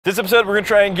This episode, we're gonna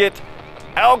try and get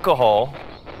alcohol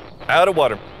out of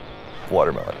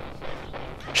watermelon.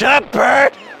 Shut up,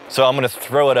 Bert! So I'm gonna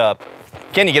throw it up.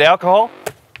 Can you get alcohol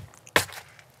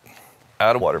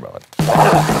out of watermelon?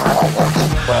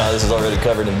 Wow, this is already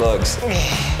covered in bugs.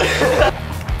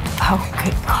 Oh,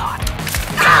 good God.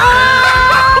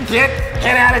 Ah! Get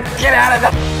out of it.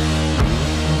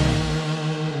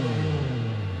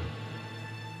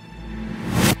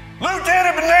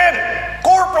 Lieutenant Banana,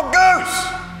 Corporal Goose,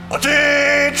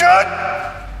 attention!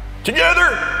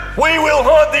 Together, we will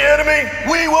hunt the enemy,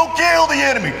 we will kill the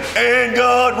enemy, and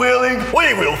God willing,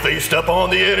 we will feast upon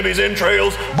the enemy's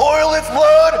entrails, boil its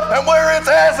blood, and wear its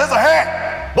ass as a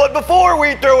hat. But before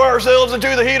we throw ourselves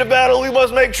into the heat of battle, we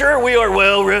must make sure we are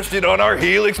well rested on our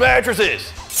Helix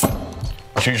mattresses.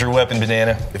 Choose your weapon,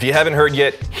 Banana. If you haven't heard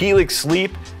yet, Helix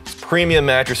Sleep is premium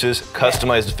mattresses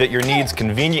customized to fit your needs,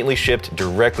 conveniently shipped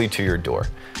directly to your door.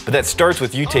 But that starts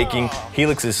with you taking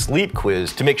Helix's sleep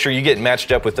quiz to make sure you get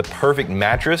matched up with the perfect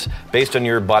mattress based on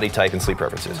your body type and sleep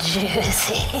preferences.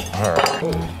 Juicy. All right.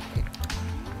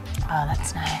 Oh,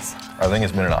 that's nice. I think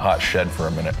it's been in a hot shed for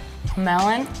a minute.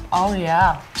 Melon? Oh,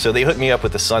 yeah. So they hooked me up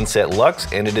with the Sunset Luxe,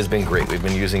 and it has been great. We've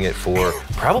been using it for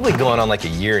probably going on like a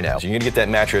year now. So you're gonna get that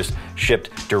mattress shipped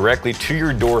directly to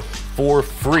your door for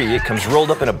free. It comes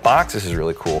rolled up in a box. This is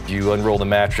really cool. You unroll the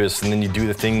mattress, and then you do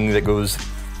the thing that goes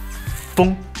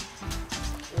boom.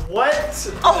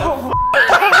 What? Oh.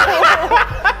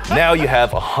 Now you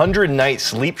have a 100-night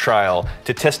sleep trial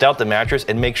to test out the mattress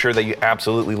and make sure that you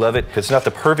absolutely love it. If it's not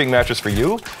the perfect mattress for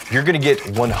you, you're gonna get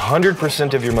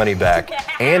 100% of your money back,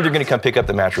 and you're gonna come pick up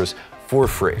the mattress for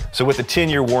free. So with a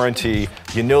 10-year warranty,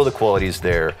 you know the quality's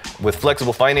there. With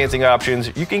flexible financing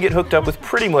options, you can get hooked up with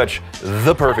pretty much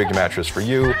the perfect mattress for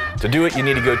you. To do it, you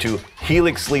need to go to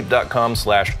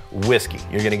helixsleep.com/whiskey.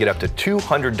 You're gonna get up to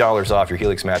 $200 off your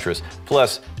Helix mattress,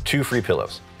 plus 2 free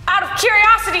pillows. Out of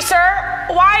curiosity, sir,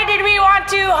 why did we want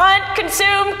to hunt,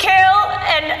 consume, kill,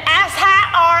 and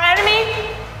asshat our enemy?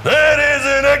 That is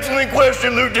an excellent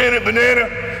question, Lieutenant Banana.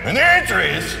 And the answer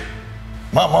is,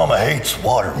 my mama hates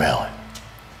watermelon.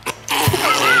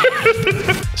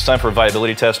 It's time for a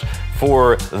viability test.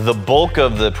 For the bulk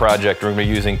of the project, we're gonna be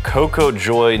using Cocoa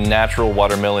Joy natural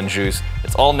watermelon juice.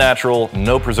 It's all natural,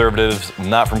 no preservatives,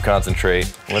 not from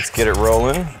concentrate. Let's get it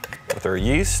rolling with our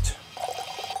yeast.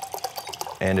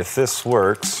 And if this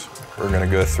works, we're gonna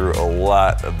go through a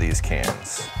lot of these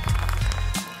cans.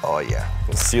 Oh yeah.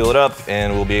 We'll seal it up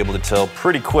and we'll be able to tell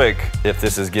pretty quick if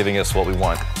this is giving us what we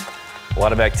want. A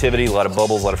lot of activity, a lot of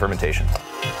bubbles, a lot of fermentation.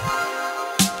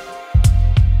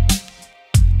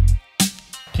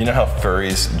 Do you know how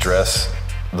furries dress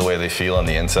the way they feel on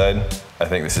the inside? I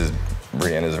think this is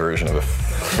Brianna's version of a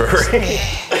furry.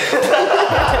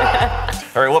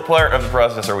 All right, what part of the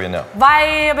process are we in now?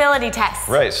 Viability test.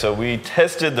 Right, so we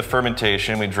tested the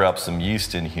fermentation. We dropped some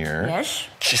yeast in here. Yes.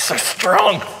 She's so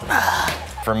strong.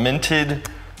 Fermented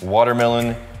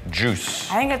watermelon juice.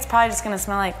 I think it's probably just gonna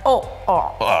smell like,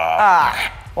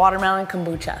 watermelon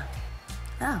kombucha.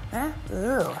 Oh, yeah,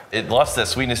 ooh. It lost that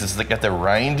sweetness. It's got the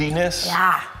rindiness.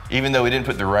 Yeah. Even though we didn't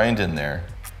put the rind in there.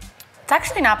 It's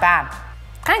actually not bad.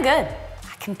 Kind of good.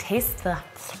 I can taste the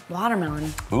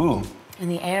watermelon Ooh. in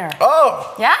the air.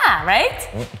 Oh! Yeah, right?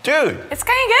 Dude. It's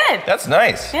kind of good. That's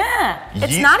nice. Yeah.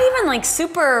 It's not even like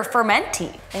super fermenty.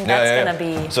 I think that's gonna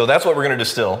be So that's what we're gonna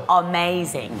distill.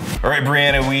 amazing. All right,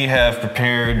 Brianna, we have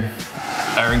prepared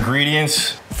our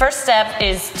ingredients. First step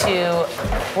is to,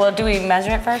 well, do we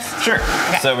measure it first? Sure.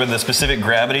 Okay. So with the specific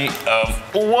gravity of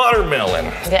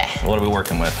watermelon. Okay. What are we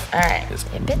working with? All right.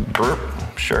 Burp.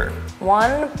 Sure.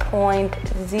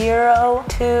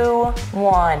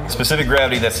 1.021. Specific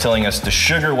gravity, that's telling us the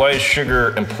sugar. Why is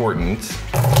sugar important?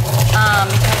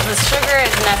 Because the sugar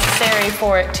is necessary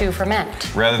for it to ferment.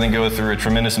 Rather than go through a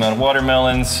tremendous amount of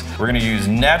watermelons, we're gonna use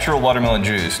natural watermelon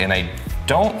juice. And I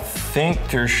don't think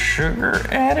there's sugar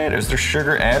added. Is there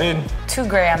sugar added? 2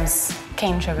 grams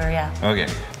cane sugar, yeah. Okay,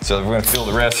 so we're gonna fill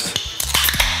the rest.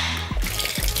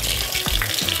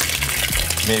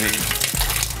 Maybe.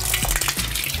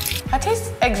 That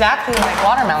tastes exactly like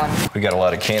watermelon. We got a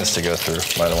lot of cans to go through,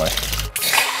 by the way.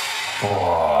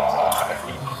 Oh,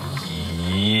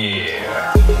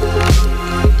 yeah.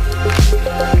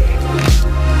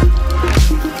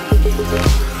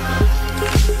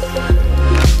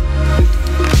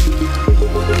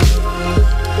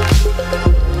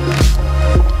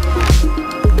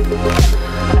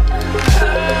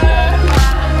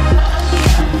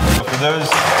 For those,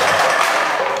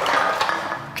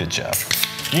 good job.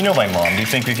 You know my mom. Do you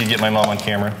think we could get my mom on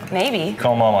camera? Maybe.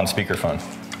 Call mom on speakerphone.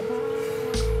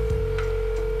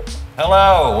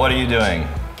 Hello, what are you doing?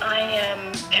 I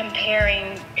am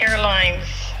comparing airlines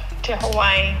to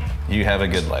Hawaii. You have a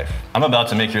good life. I'm about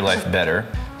to make your life better.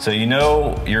 So you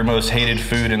know your most hated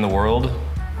food in the world?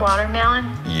 Watermelon?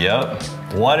 Yep.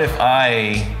 What if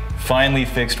I finally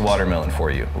fixed watermelon for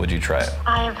you? Would you try it?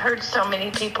 I have heard so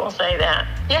many people say that.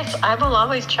 Yes, I will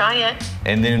always try it.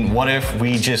 And then what if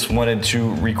we just wanted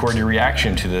to record your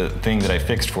reaction to the thing that I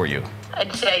fixed for you?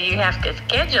 I'd say you have to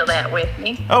schedule that with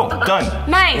me. Oh, done.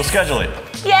 Nice. We'll schedule it.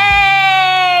 Yay!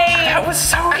 That was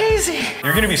so easy.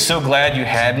 You're gonna be so glad you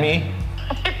had me.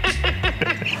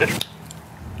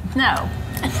 No.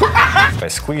 If I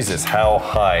squeeze this, how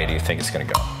high do you think it's gonna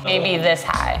go? Maybe this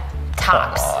high.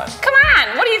 Tops. Come on. Come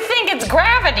on, what do you think? It's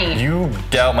gravity. You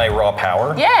doubt my raw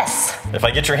power? Yes. If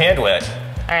I get your hand wet,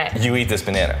 All right. you eat this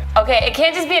banana. Okay, it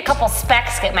can't just be a couple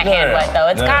specks get my hand no, wet though.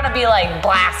 It's no. gotta be like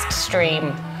blast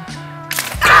stream.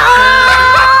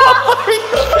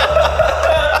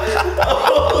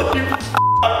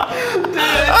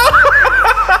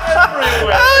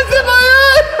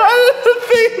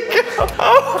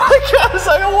 Oh my god, it's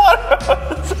like a water.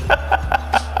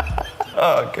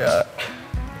 Oh god.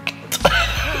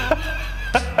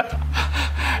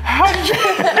 How did you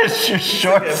miss your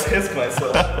shorts? I pissed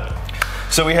myself.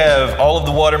 So we have all of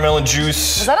the watermelon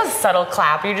juice. Is that a subtle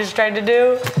clap you just tried to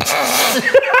do?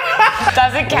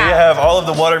 Doesn't count. We have all of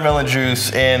the watermelon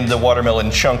juice and the watermelon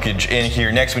chunkage in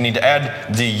here. Next, we need to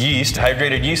add the yeast.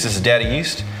 Hydrated yeast, this is daddy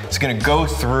yeast. It's gonna go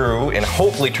through and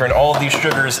hopefully turn all of these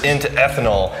sugars into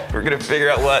ethanol. We're gonna figure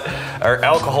out what our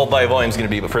alcohol by volume is gonna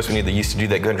be, but first we need the yeast to do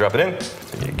that. Go ahead and drop it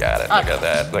in. You got it, look at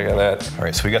that, look at that. All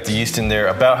right, so we got the yeast in there.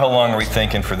 About how long are we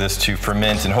thinking for this to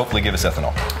ferment and hopefully give us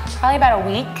ethanol? Probably about a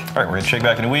week. All right, we're gonna check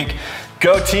back in a week.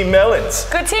 Go Team Melons.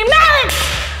 Good team melons!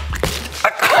 Oh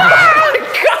my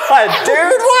God, dude,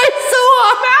 why so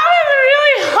hot? That was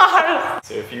really hard.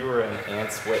 So if you were an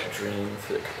ant's wet dream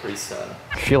for the Capri Sun,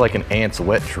 I feel like an ant's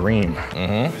wet dream.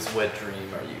 whose wet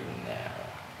dream are you now?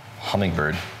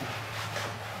 Hummingbird.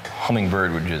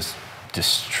 Hummingbird would just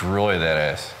destroy that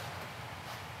ass.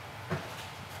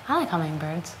 I like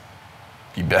hummingbirds.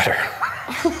 You better.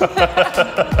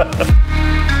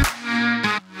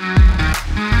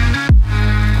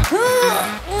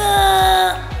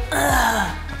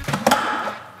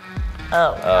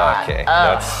 Oh, God. Okay,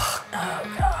 that's.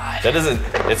 That doesn't.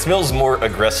 It smells more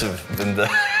aggressive than the,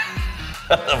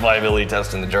 the viability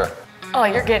test in the jar. Oh,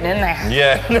 you're getting in there.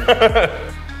 Yeah.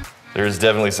 There's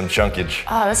definitely some chunkage.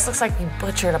 Oh, this looks like you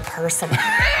butchered a person.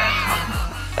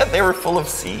 And they were full of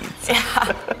seeds.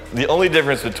 Yeah. The only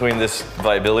difference between this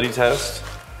viability test,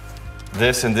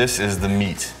 this and this, is the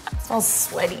meat. It smells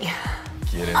sweaty.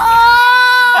 Get in.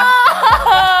 Oh!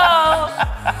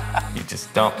 You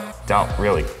just don't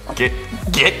really get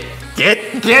Get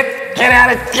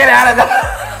out of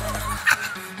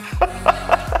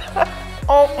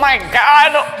Oh my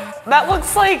God. That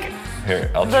looks like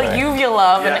Here, I'll the try.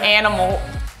 uvula of an animal.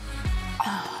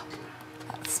 Oh,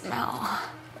 that smell.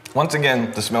 Once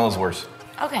again, the smell is worse.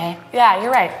 Okay, yeah,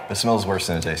 you're right. The smell is worse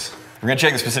than it tastes. We're gonna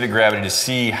check the specific gravity to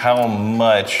see how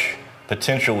much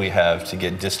potential we have to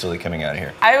get distillate coming out of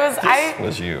here. I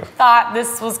Was you. thought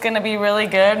this was gonna be really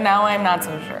good. Now I'm not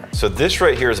so sure. So this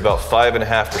right here is about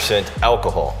 5.5%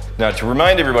 alcohol. Now to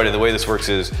remind everybody, the way this works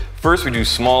is, first we do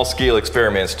small scale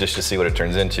experiments just to see what it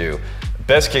turns into.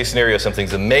 Best case scenario,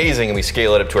 something's amazing and we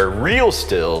scale it up to our real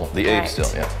still, the aged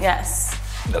still, yeah. Yes.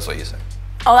 That's what you say.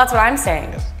 Oh, that's what I'm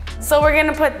saying. Yes. So we're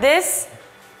gonna put this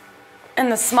in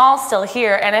the small still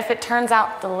here, and if it turns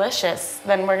out delicious,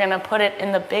 then we're gonna put it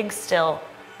in the big still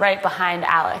right behind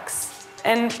Alex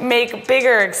and make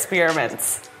bigger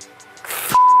experiments.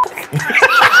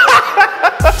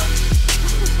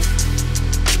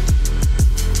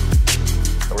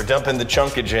 We're dumping the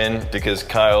chunkage in because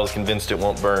Kyle's convinced it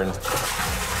won't burn.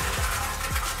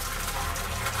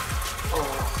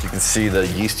 You can see the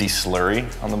yeasty slurry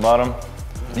on the bottom.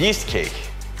 Yeast cake,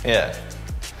 yeah.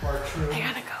 I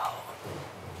gotta go.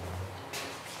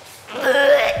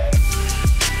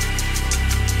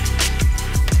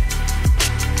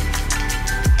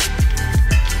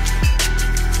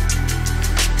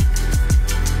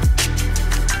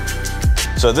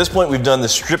 So at this point, we've done the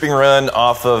stripping run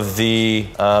off of the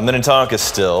Minnetonka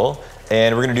still,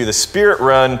 and we're gonna do the spirit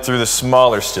run through the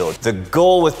smaller still. The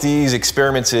goal with these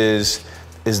experiments is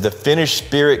the finished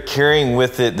spirit carrying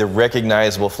with it the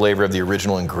recognizable flavor of the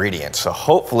original ingredient. So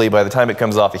hopefully by the time it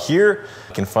comes off of here,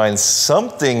 we can find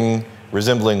something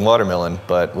resembling watermelon,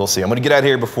 but we'll see. I'm gonna get out of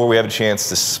here before we have a chance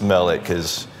to smell it,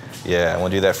 because yeah, I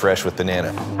wanna do that fresh with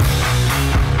banana.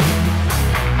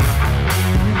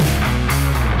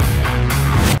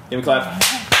 Give me a clap.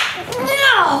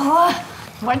 No!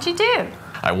 What'd you do?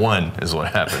 I won, is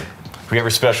what happened. We have our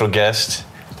special guest,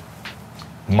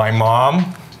 my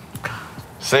mom.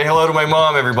 Say hello to my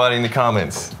mom, everybody, in the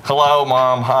comments. Hello,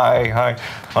 Mom. Hi, hi.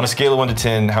 On a scale of 1 to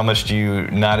 10, how much do you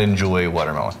not enjoy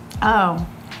watermelon? Oh,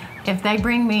 if they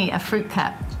bring me a fruit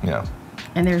cup Yeah.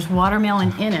 and there's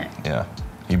watermelon in it. Yeah.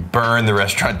 You burn the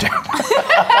restaurant down.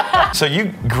 So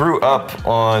you grew up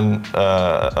on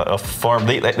a farm.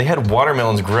 They had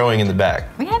watermelons growing in the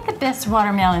back. We had the best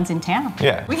watermelons in town.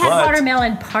 Yeah, We had but-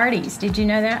 watermelon parties. Did you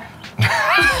know that?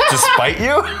 To spite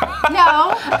you?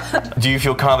 No. Do you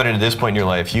feel confident at this point in your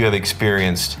life you have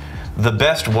experienced the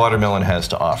best watermelon has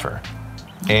to offer,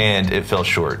 and it fell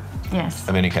short Yes.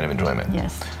 of any kind of enjoyment?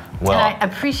 Yes. Well, and I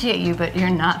appreciate you, but you're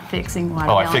not fixing oh,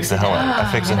 watermelon. I fixed the hell out of it.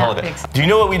 I fixed the You're hell not of it. fixing- Do you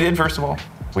know what we did, first of all?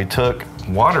 We took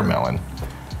watermelon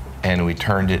and we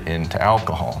turned it into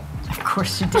alcohol. Of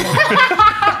course you did.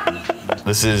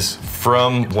 This is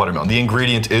from watermelon. The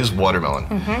ingredient is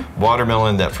watermelon.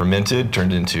 Watermelon that fermented,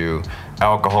 turned into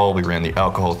alcohol. We ran the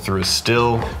alcohol through a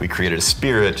still. We created a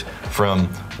spirit from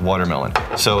watermelon.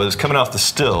 So it's coming off the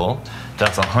still.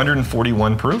 That's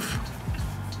 141 proof.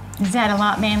 Is that a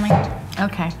lot, Manly?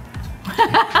 Okay.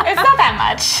 It's not that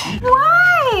much.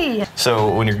 Why?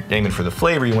 So when you're aiming for the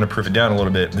flavor, you want to proof it down a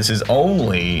little bit. This is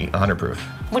only 100 proof.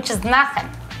 Which is nothing.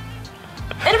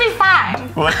 It'll be fine.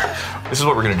 What? This is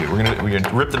what we're gonna do. We're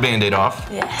gonna rip the Band-Aid off.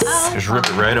 Yes. Just rip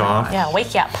it right off. Yeah,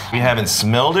 wake you up. We haven't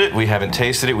smelled it. We haven't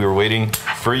tasted it. We were waiting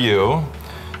for you.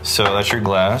 So that's your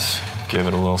glass. Give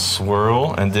it a little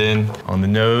swirl, and then on the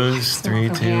nose, 3,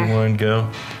 from 2, here. 1, go.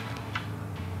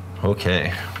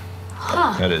 Okay.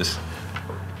 That is.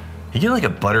 You get like a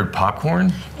buttered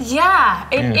popcorn? Yeah,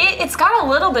 it's got a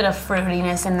little bit of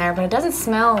fruitiness in there, but it doesn't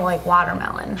smell like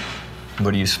watermelon.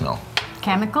 What do you smell?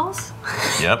 Chemicals?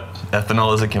 Yep.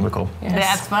 Ethanol is a chemical.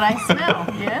 That's what I smell.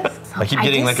 Yes. I keep I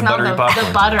getting do like a smell buttery popcorn.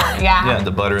 The butter, yeah. Yeah,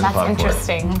 the butter in the That's popcorn.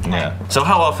 interesting. Yeah. So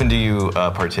how often do you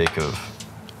partake of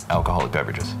alcoholic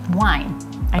beverages? Wine.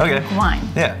 I Okay. drink wine.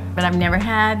 Yeah. But I've never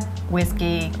had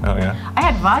whiskey. Oh yeah. I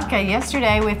had vodka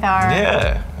yesterday with our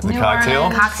Yeah. The New cocktail.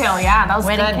 Orleans Cocktail, yeah, that was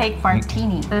wedding good. cake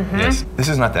martini. Yes. This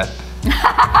is not that.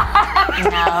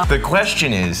 No. The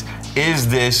question is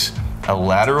this a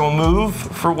lateral move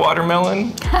for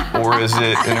watermelon, or is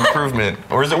it an improvement,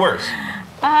 or is it worse?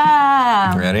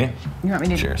 Ready? You want me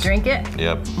to Cheers. drink it?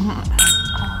 Yep.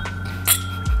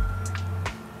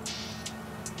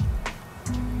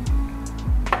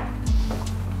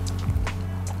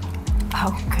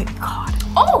 Oh, good God.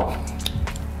 Oh!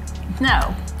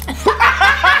 No.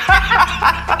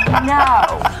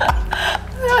 No.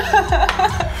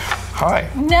 Hi.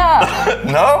 No.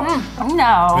 No?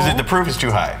 No. Is it the proof is too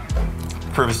high?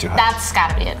 Proof is too high. That's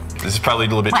gotta be it. This is probably a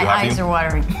little bit My too high eyes for are you.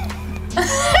 watering.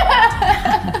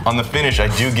 On the finish, I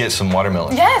do get some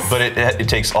watermelon. Yes. But it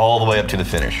takes all the way up to the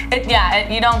finish.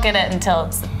 You don't get it until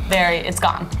it's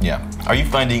gone. Yeah. Are you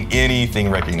finding anything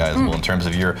recognizable in terms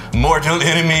of your mortal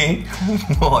enemy,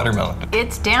 watermelon?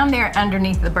 It's down there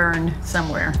underneath the burn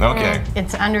somewhere. Okay.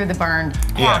 It's under the burn.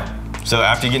 Yeah. So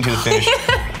after you get into the finish,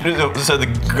 so the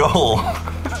goal.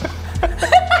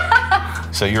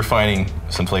 So you're finding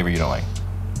some flavor you don't like.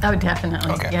 Oh,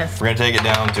 definitely. Okay. Yes. We're gonna take it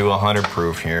down to 100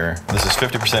 proof here. This is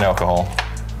 50% alcohol.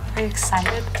 Are you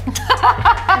excited?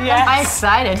 I'm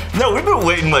excited. No, we've been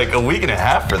waiting like a week and a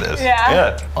half for this. Yeah?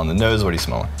 Yeah. On the nose, what are you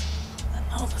smelling?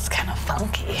 Oh, that's kind of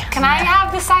funky. Can I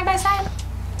have this side by side?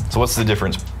 So what's the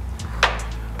difference?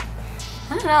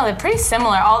 I don't know, they're pretty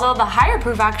similar, although the higher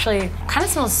proof actually kind of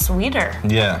smells sweeter.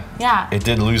 Yeah. Yeah. It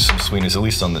did lose some sweetness, at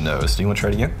least on the nose. Do you want to try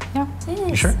it again? No.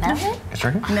 You sure? Smell it? You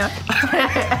sure? No.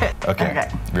 Okay.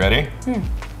 You ready?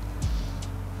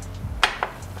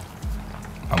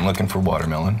 I'm looking for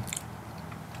watermelon.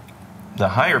 The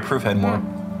higher proof had more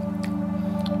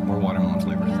watermelon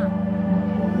flavor.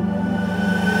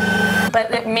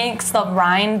 But it makes the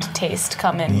rind taste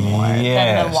come in more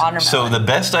than the watermelon. So the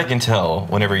best I can tell,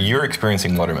 whenever you're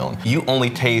experiencing watermelon, you only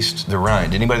taste the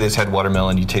rind. Anybody that's had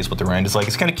watermelon, you taste what the rind is like.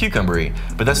 It's kind of cucumbery,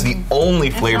 but that's the only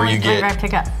flavor you get I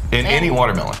pick up. in any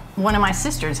watermelon. One of my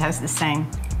sisters has the same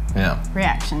Yeah.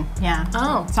 reaction. Yeah.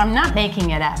 Oh. So I'm not making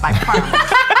it up. I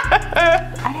promise.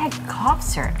 I had cough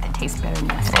syrup that tastes better than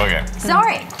this. Okay.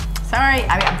 Sorry. Sorry.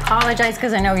 I apologize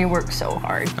because I know you work so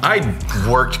hard. I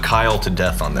worked Kyle to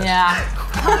death on this. Yeah.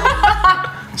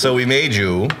 So we made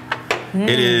you.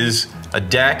 It is a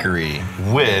daiquiri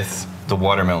with the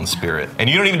watermelon spirit. And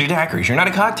you don't even do daiquiris. You're not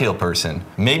a cocktail person.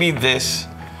 Maybe this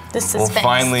This will is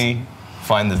finally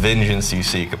find the vengeance you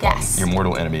seek upon Yes. your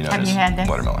mortal enemy known Have as you had this?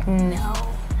 watermelon. No.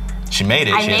 She made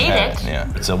it. I She hadn't made had it.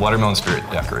 Yeah. It's a watermelon spirit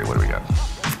daiquiri. What do we got?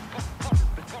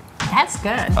 That's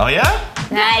good. Oh yeah?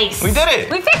 Nice. We did it.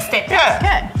 We fixed it. Yeah.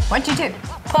 Good. What'd you do?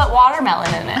 Put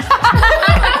watermelon in it.